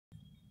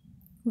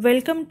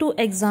Welcome to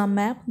Exam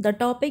Map. The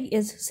topic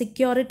is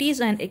Securities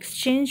and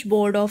Exchange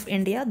Board of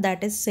India,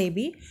 that is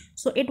SEBI.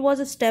 So it was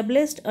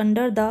established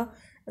under the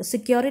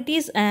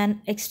Securities and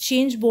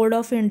Exchange Board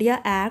of India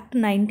Act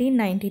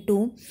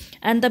 1992,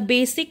 and the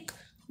basic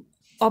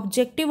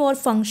objective or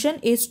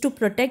function is to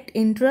protect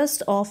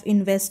interest of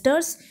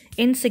investors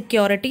in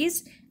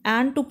securities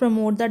and to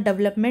promote the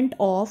development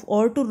of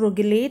or to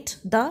regulate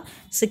the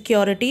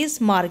securities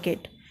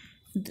market.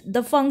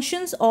 The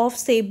functions of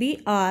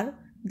SEBI are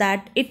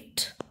that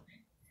it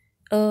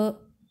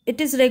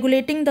is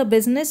regulating the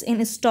business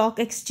in stock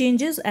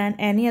exchanges and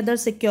any other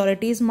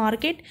securities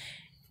market,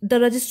 the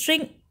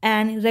registering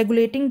and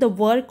regulating the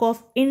work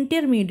of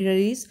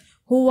intermediaries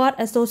who are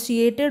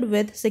associated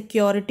with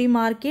security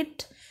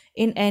market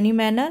in any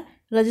manner,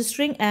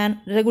 registering and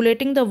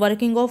regulating the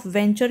working of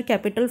venture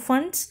capital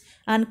funds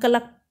and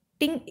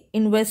collecting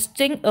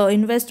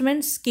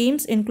investment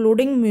schemes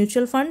including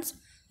mutual funds,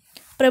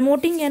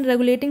 promoting and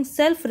regulating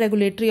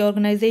self-regulatory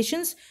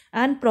organizations,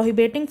 and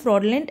prohibiting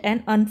fraudulent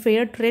and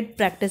unfair trade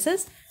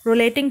practices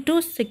relating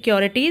to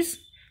securities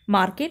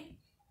market.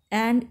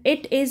 And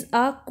it is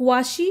a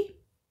quasi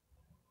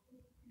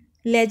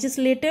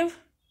legislative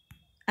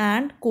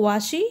and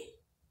quasi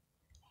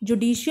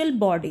judicial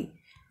body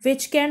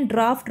which can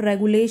draft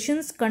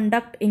regulations,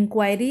 conduct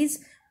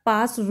inquiries,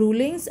 pass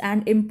rulings,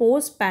 and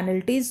impose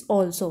penalties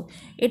also.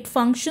 It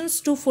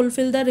functions to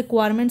fulfill the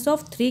requirements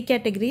of three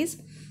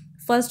categories.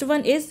 First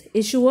one is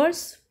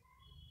issuers,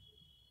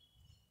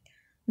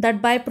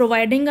 that by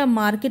providing a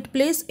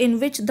marketplace in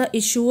which the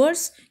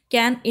issuers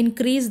can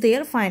increase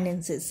their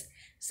finances.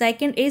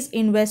 Second is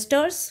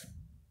investors,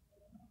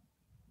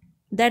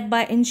 that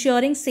by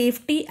ensuring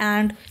safety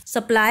and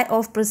supply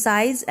of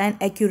precise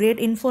and accurate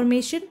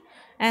information.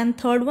 And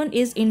third one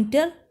is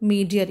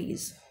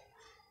intermediaries,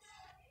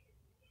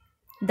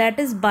 that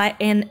is by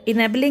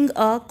enabling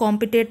a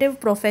competitive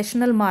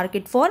professional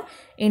market for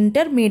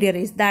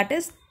intermediaries, that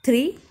is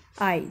 3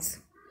 I's.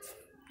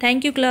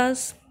 Thank you,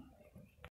 class.